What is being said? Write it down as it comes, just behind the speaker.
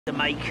to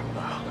make.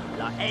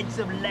 Like heads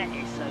of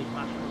lettuce, those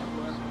mushrooms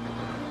were.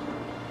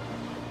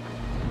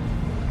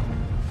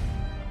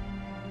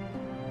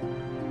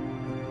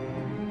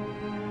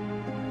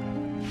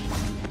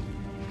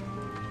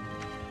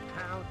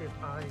 How did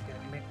I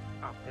get mixed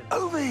up in...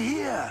 Over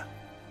here!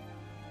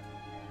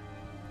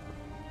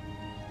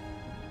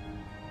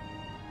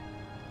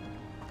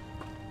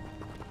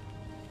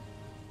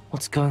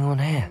 What's going on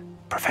here?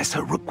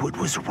 Professor Rookwood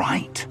was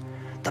right.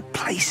 The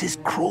place is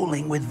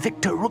crawling with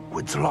Victor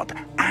Rookwood's lot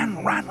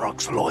and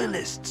Ranrock's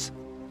loyalists.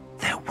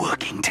 They're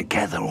working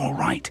together, all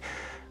right,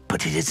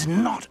 but it is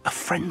not a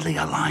friendly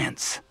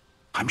alliance.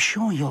 I'm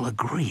sure you'll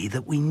agree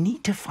that we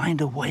need to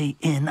find a way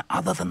in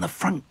other than the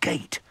front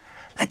gate.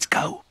 Let's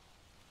go.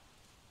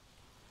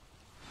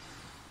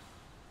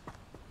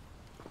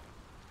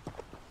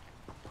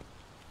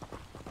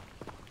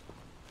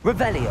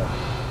 Revelio.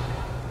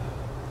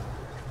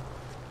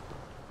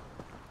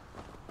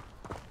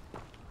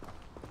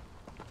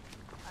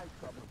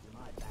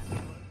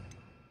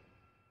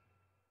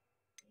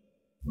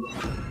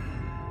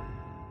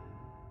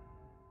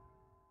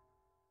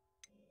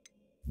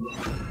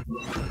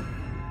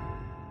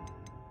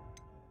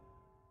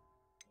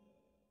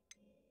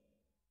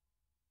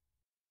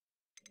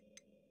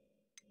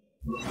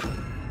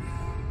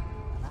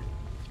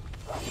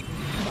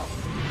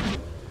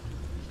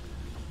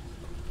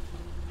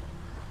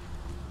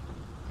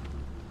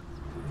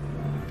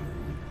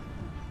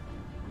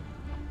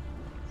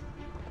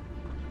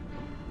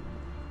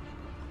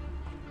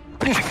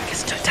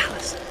 Prefectus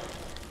Totalis.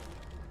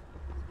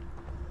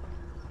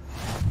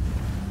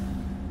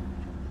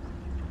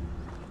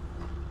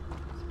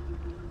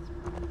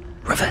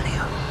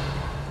 Revelio.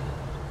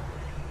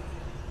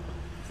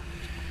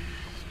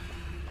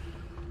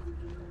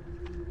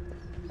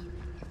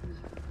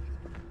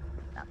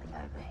 Nothing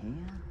over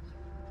here.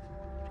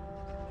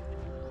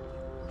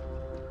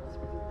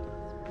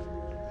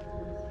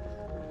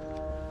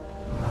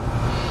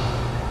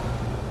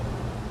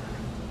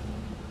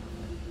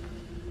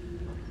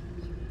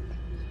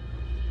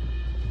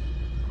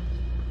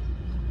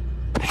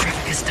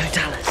 Prefectus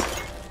Totalis.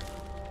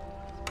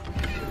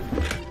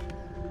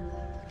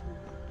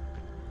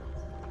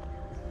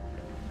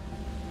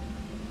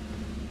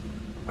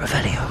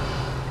 Revelio.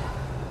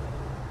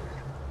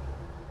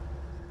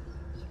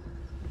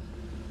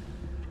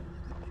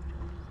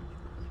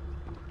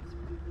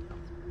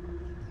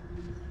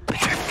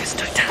 Prefectus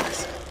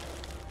Totalis.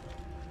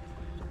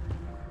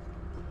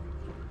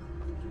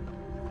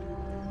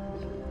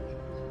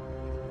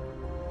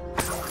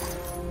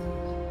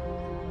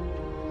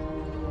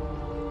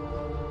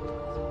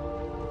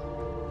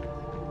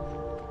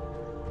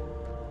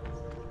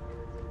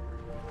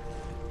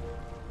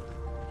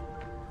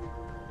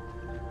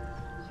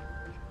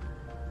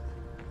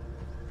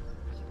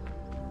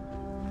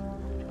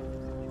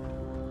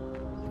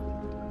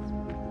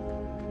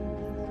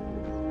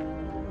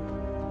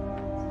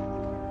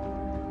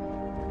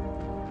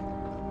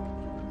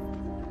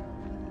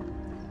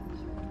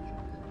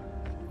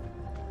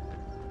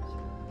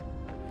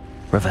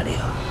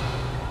 Revelio.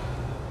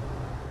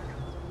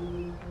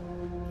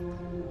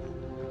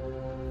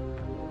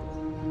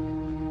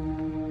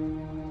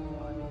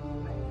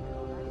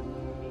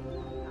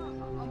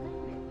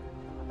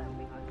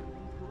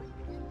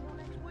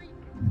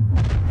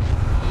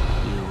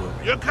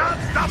 You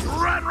can't stop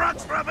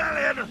Ranrock's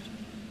rebellion!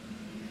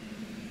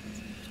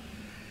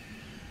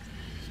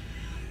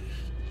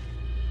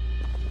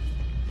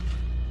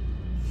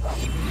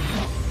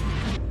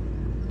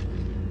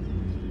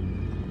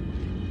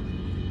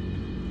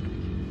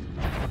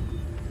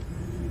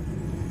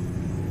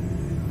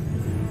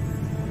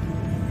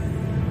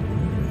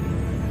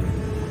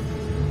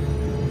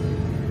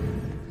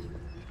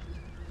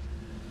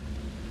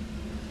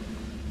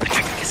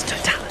 Prefectus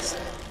Totalis.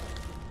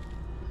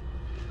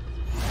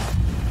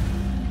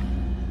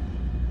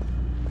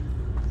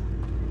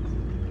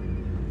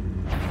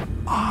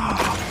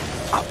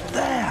 Up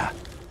there!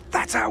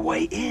 That's our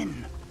way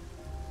in!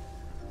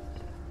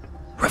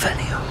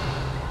 Revelio.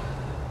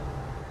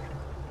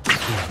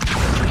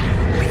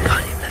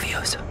 Wingardium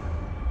Leviosa.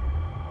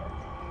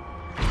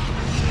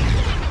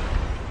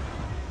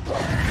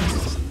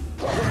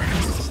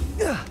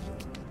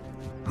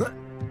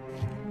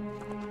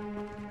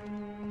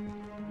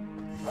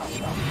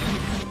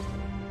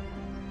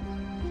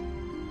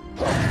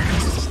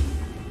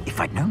 If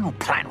I'd known your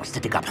plan was to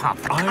dig up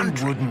half the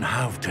country... I wouldn't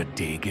have to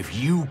dig if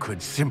you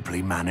could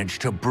simply manage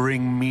to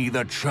bring me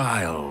the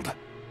child.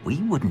 We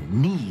wouldn't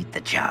need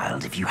the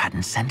child if you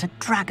hadn't sent a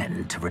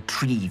dragon to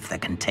retrieve the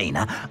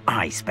container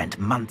I spent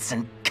months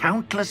and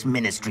countless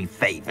ministry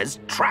favors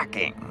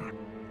tracking.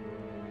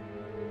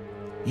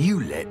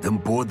 You let them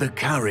board the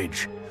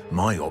carriage.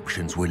 My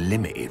options were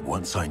limited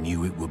once I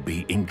knew it would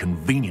be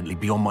inconveniently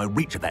beyond my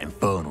reach at that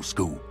infernal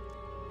school.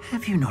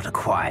 Have you not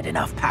acquired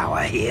enough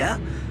power here?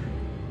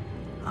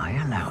 I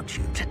allowed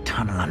you to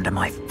tunnel under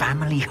my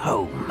family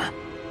home.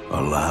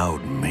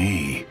 Allowed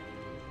me?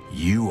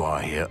 You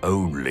are here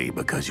only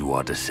because you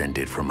are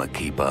descended from a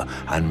keeper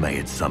and may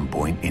at some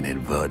point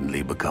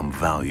inadvertently become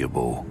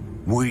valuable.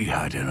 We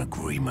had an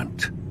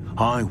agreement.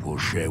 I will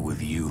share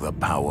with you the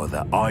power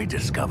that I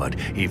discovered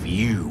if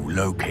you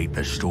locate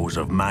the stores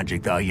of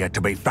magic that are yet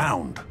to be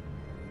found.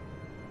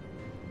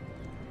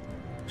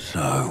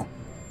 So,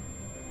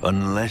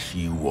 unless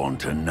you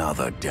want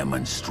another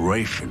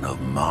demonstration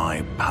of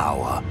my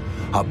power,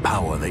 a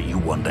power that you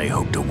one day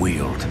hope to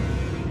wield,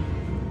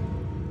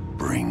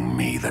 bring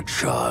me the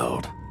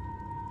child.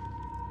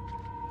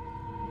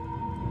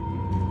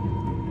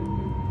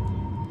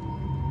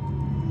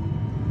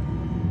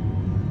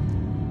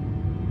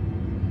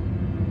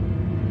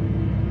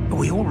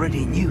 We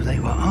already knew they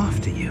were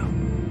after you,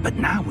 but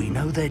now we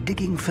know they're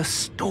digging for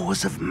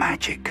stores of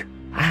magic.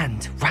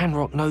 And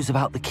Ranrock knows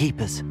about the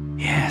Keepers.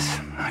 Yes,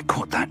 I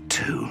caught that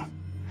too.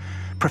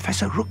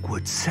 Professor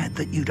Rookwood said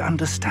that you'd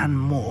understand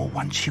more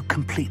once you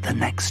complete the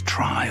next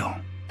trial.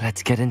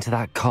 Let's get into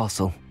that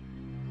castle.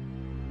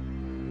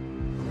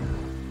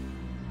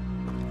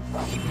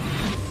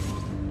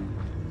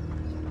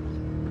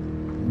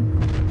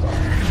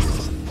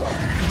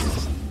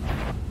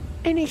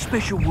 Any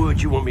special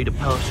words you want me to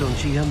pass on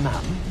to your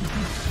mum?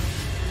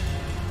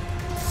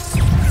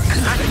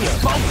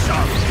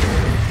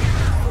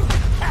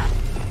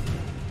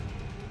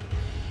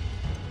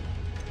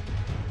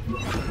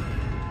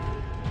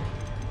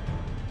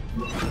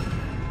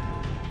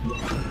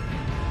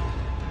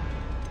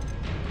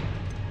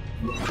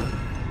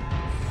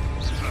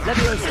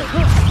 Leviosa!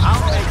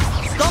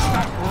 Stop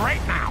that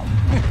right now!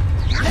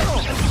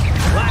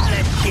 One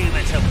less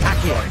human to pack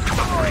you.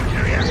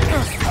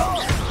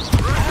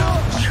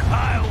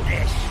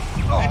 Childish!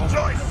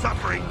 Enjoy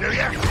suffering, do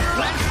you?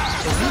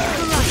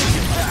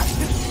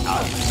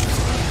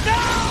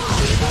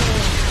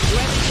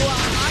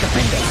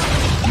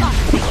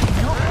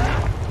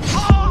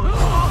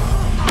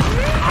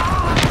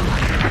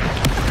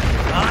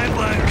 I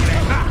won't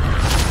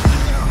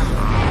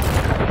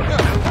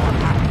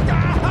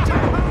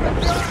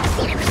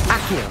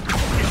Accio!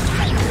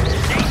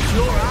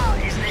 Your art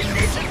isn't in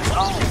this at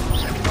all.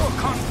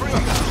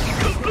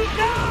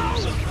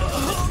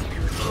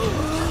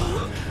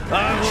 I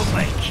will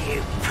make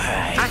you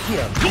pay.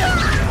 Accio!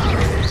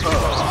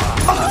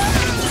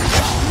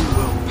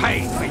 Pay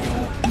for you!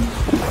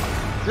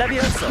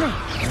 Leviosa!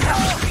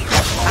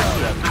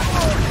 Accio!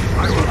 I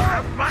will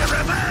have my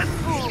revenge!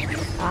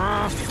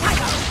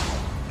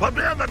 Put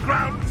me on the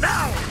ground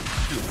now!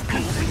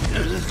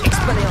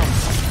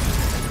 Expelliarmus!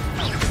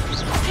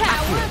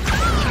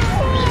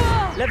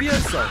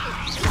 Leviosa!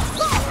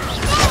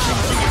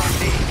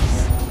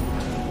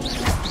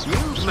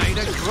 You've made a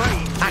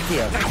great.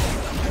 Accio!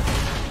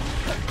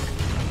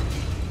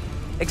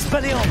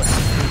 Expelliarmus!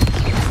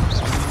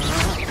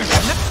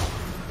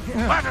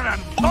 What an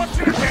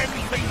unfortunate end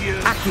for you!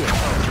 Accio!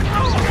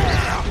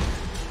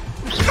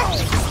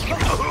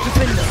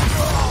 Defender!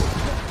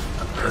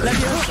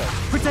 Leviosa!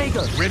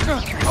 Protego!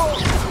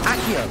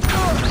 Accio!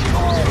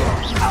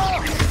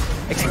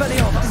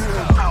 Expelliarmus!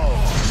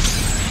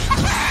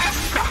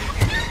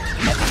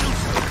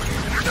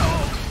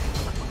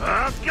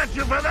 I'll get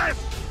you for this!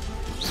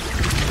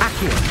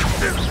 Accio!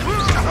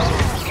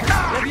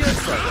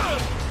 Leviosa!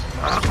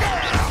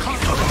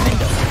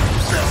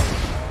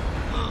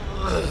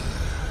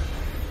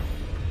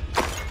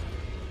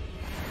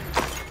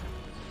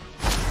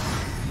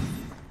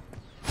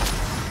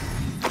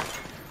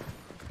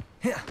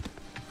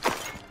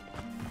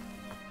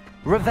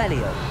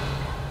 Revelio.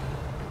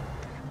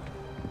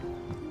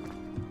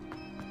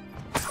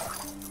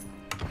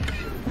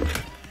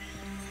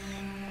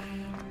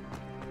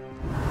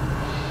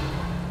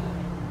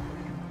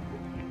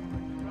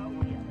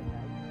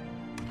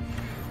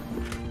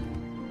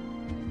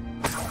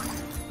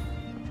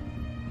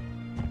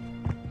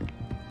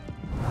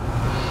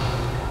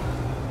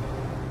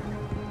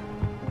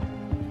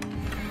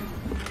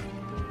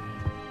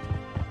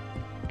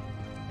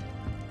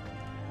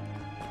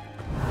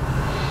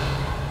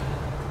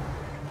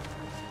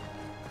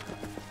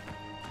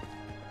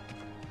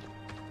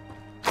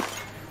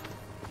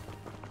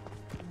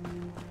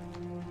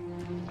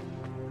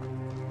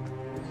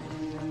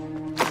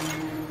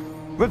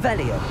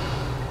 Revelio.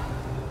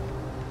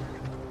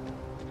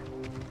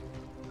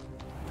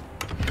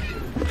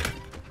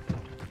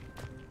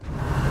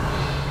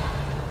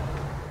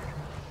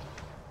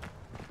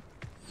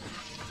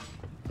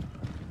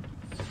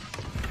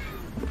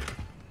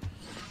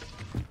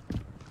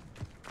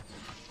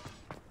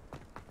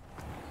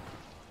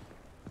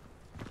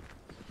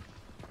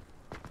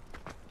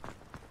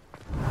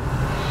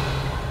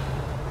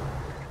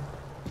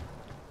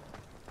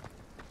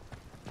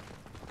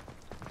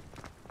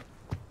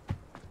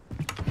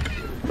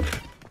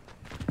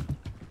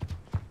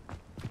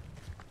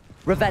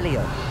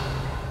 Revelio.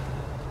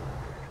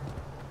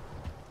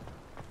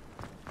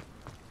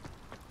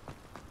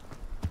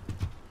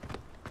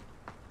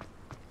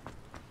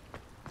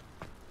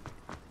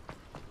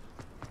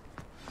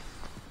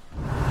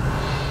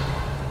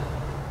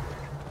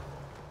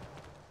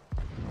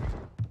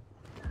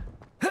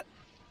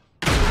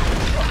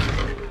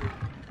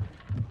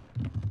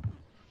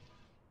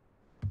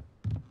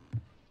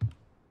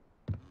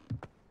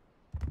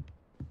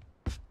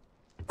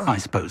 I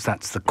suppose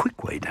that's the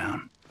quick way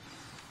down.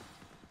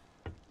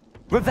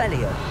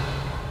 Revelio.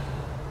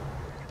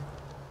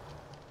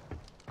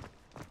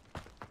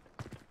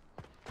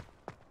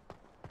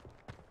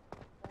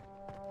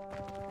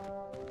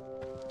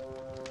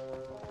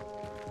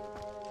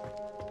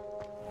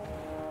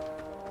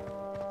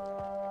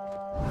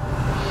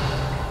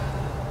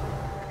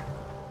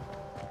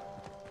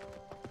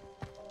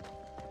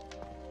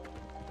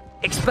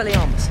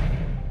 Expelliarmus.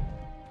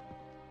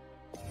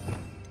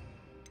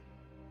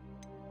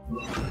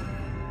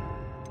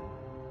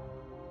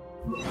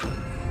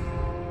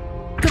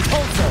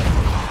 Compulso.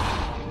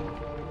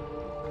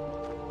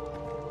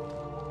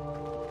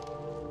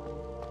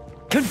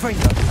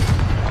 Confringo.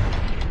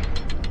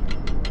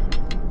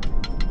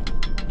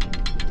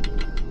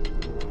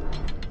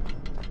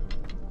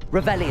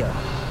 Revelio.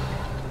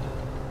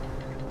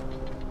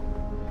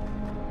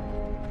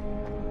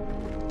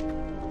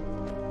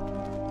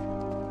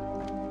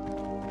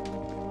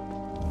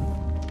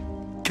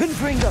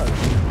 Confringo.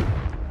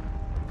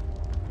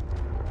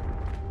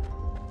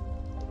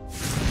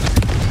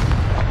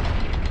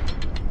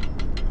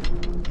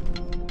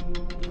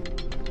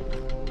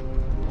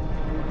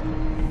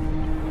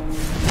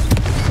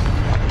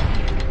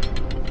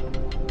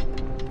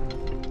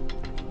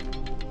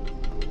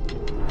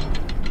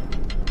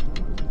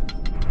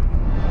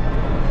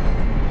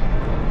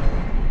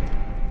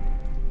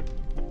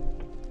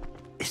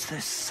 Is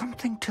there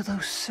something to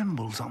those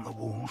symbols on the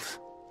walls?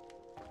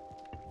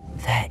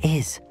 There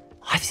is.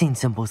 I've seen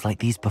symbols like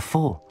these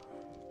before.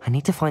 I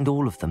need to find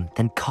all of them,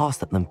 then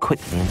cast at them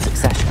quickly in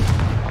succession.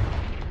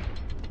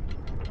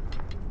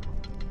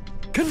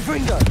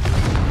 Confringo!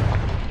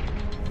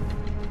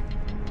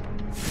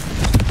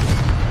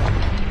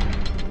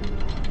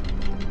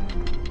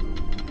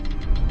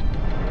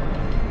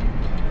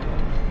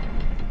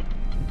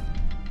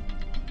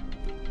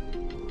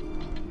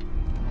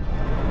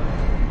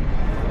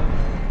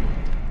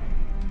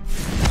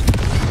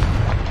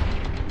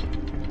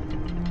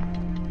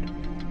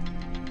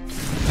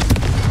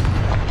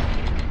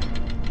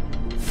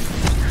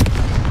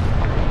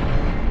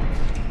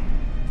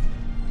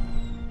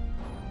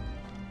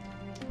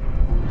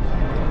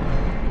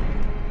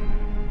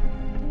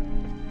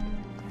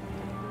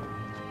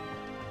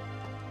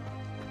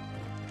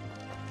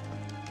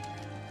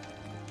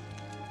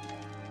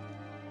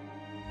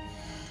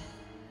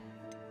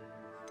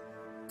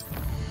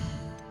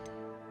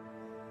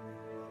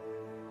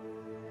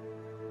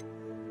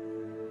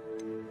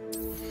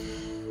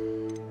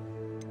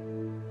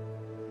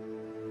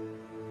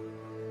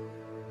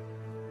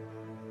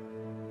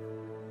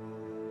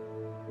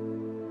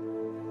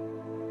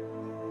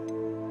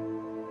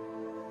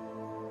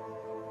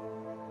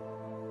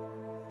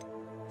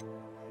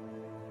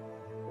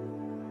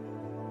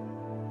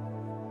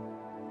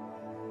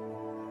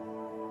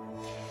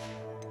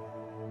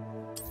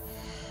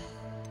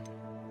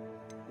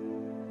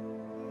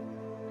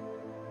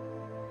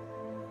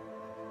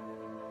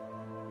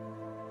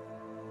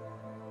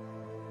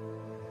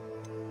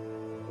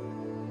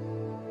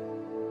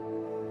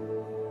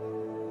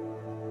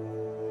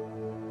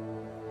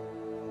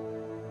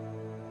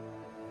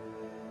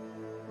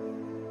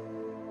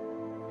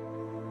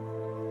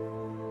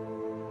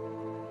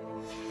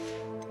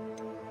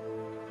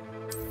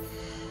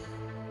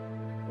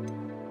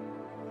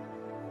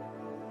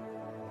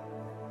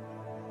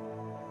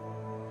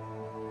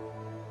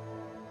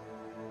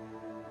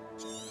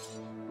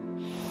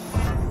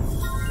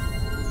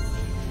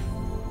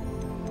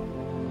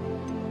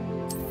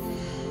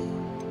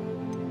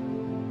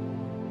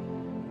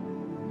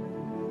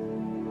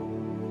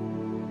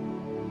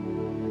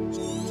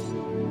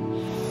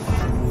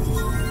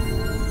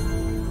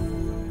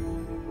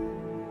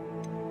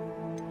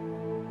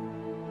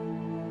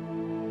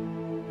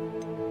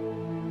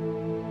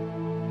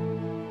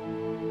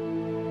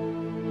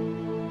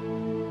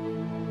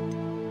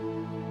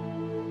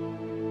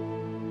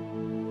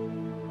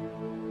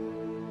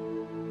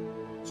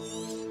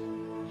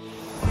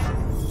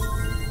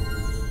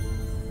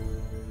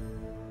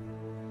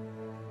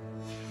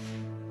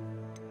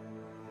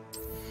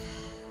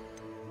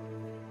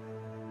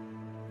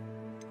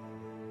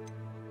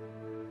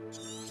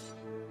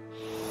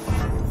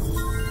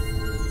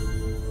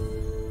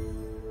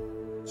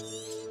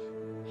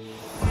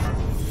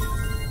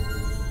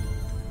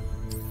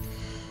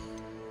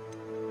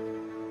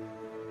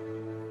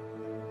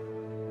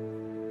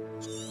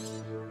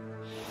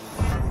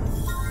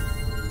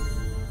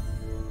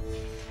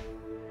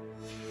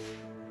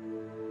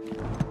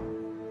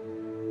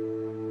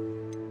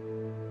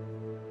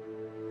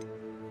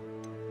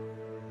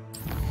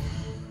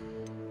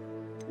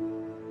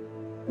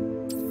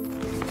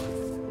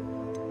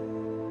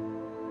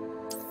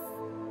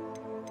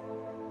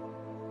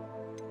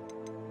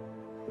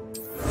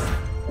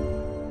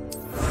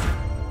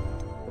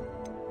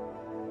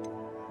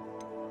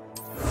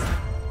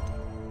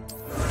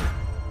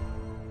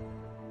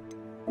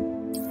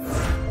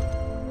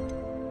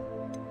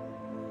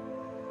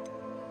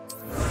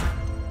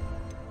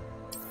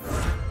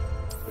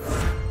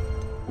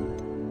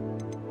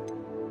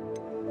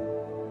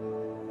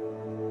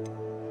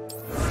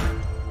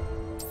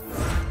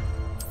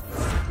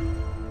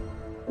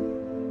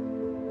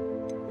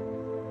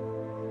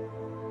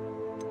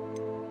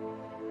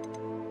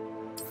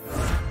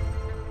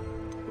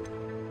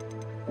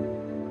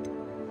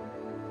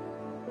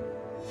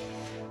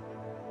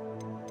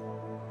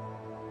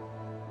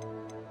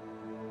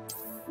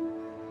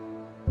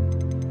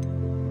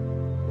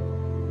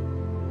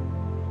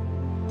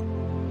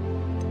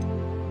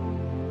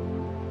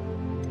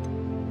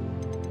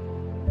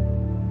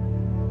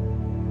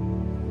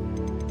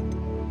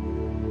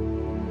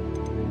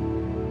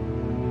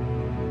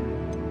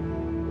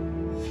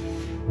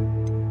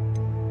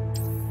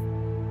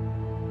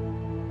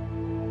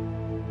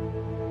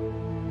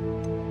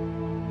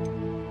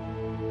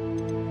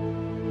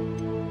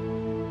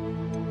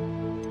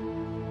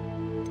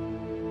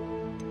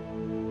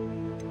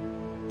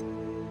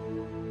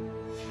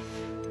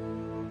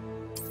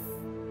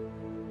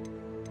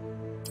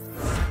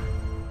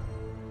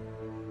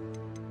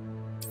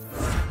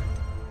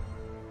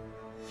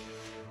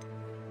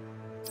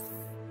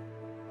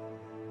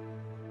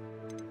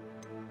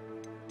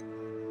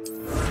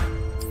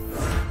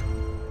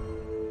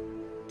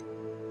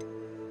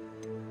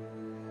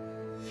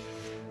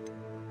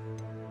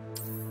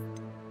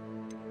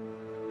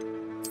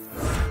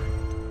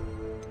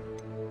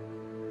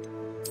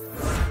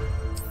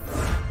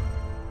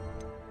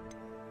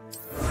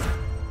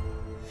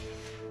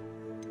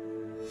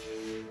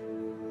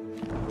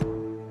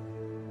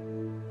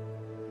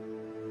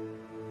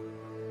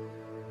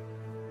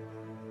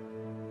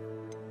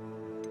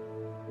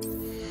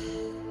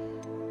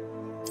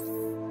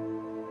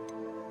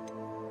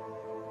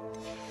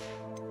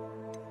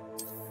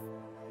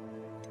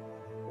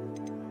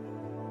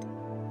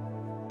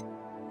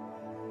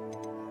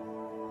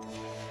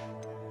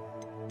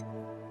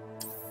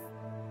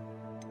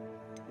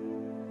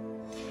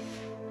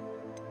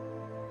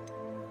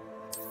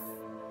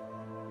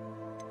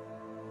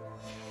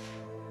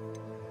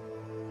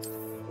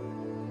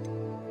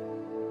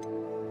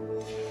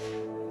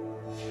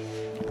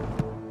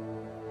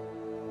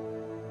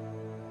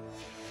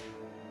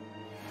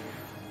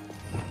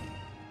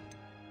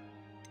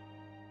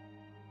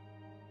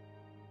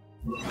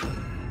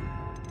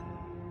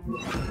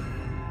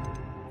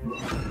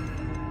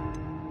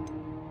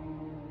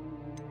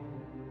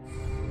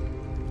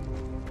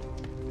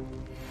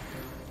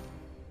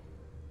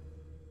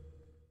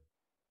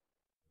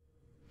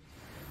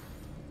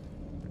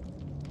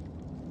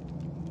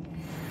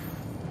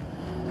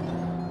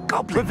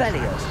 Goblins!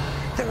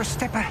 Revelio. They're a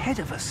step ahead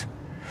of us.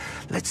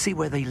 Let's see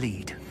where they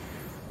lead.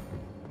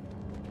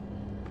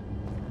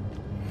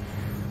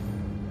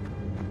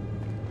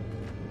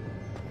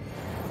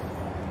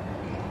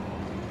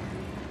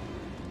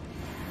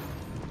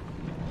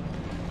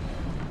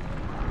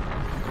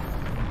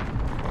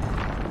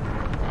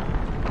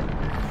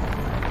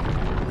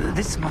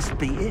 This must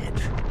be it.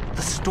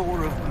 The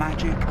store of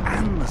magic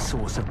and the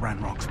source of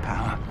Ranrock's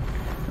power.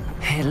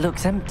 It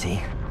looks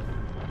empty.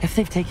 If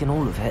they've taken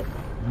all of it,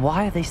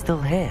 why are they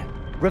still here?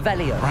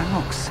 Revelio.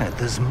 Ranrock said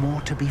there's more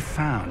to be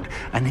found,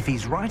 and if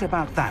he's right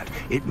about that,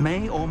 it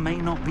may or may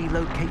not be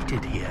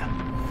located here.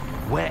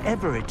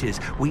 Wherever it is,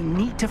 we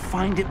need to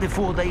find it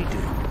before they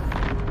do.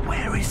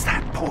 Where is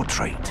that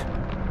portrait?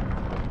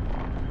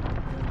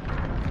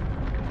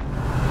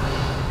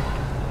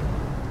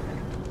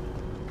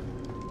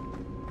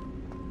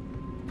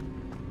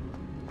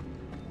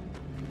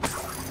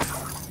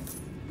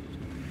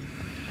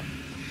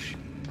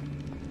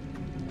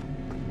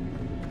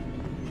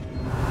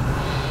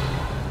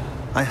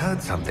 I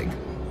heard something.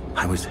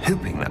 I was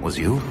hoping that was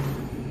you.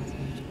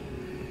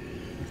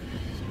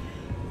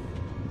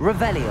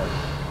 Revelio.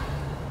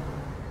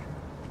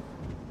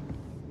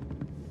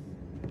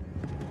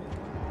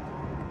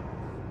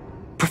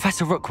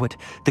 Professor Rookwood,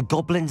 the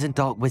goblins and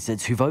dark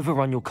wizards who've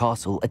overrun your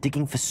castle are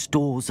digging for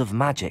stores of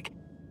magic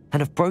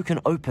and have broken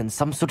open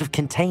some sort of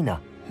container.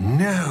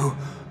 No!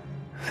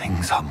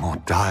 Things are more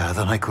dire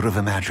than I could have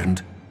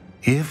imagined.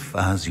 If,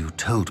 as you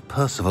told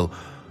Percival,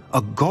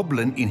 a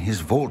goblin in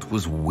his vault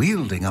was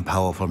wielding a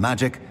powerful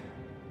magic,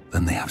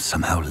 then they have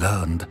somehow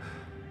learned.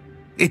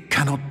 It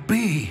cannot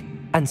be!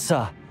 And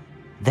sir,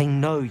 they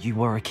know you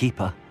were a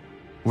keeper.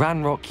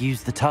 Ranrock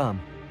used the term.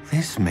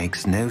 This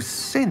makes no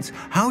sense.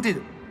 How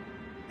did...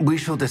 We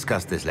shall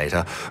discuss this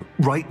later.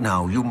 Right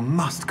now, you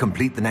must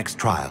complete the next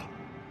trial.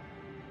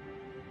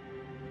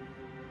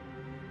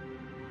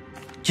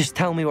 Just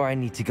tell me where I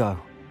need to go.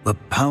 The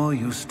power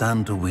you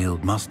stand to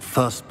wield must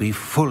first be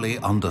fully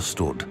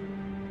understood.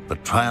 The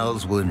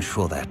trials will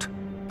ensure that.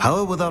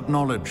 Power without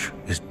knowledge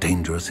is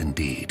dangerous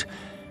indeed.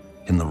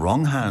 In the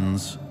wrong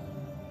hands,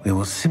 we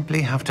will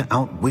simply have to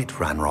outwit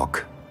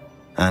Ranrock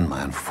and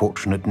my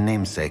unfortunate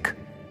namesake.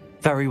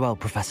 Very well,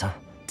 Professor.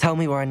 Tell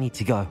me where I need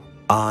to go.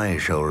 I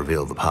shall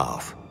reveal the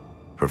path.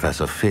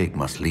 Professor Fig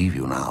must leave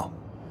you now.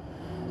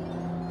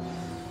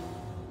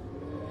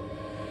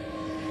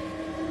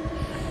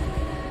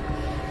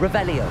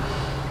 Revelio.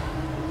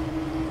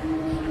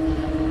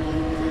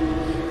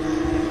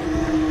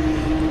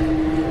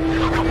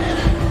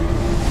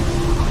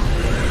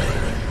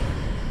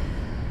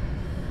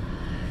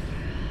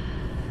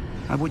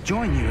 I would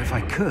join you if I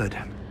could.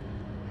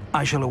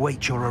 I shall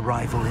await your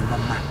arrival in the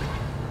map.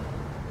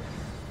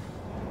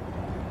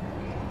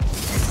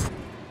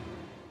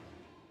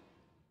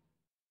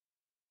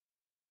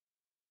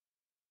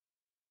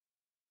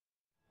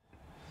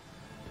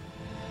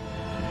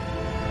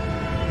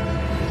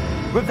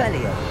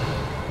 Revelio.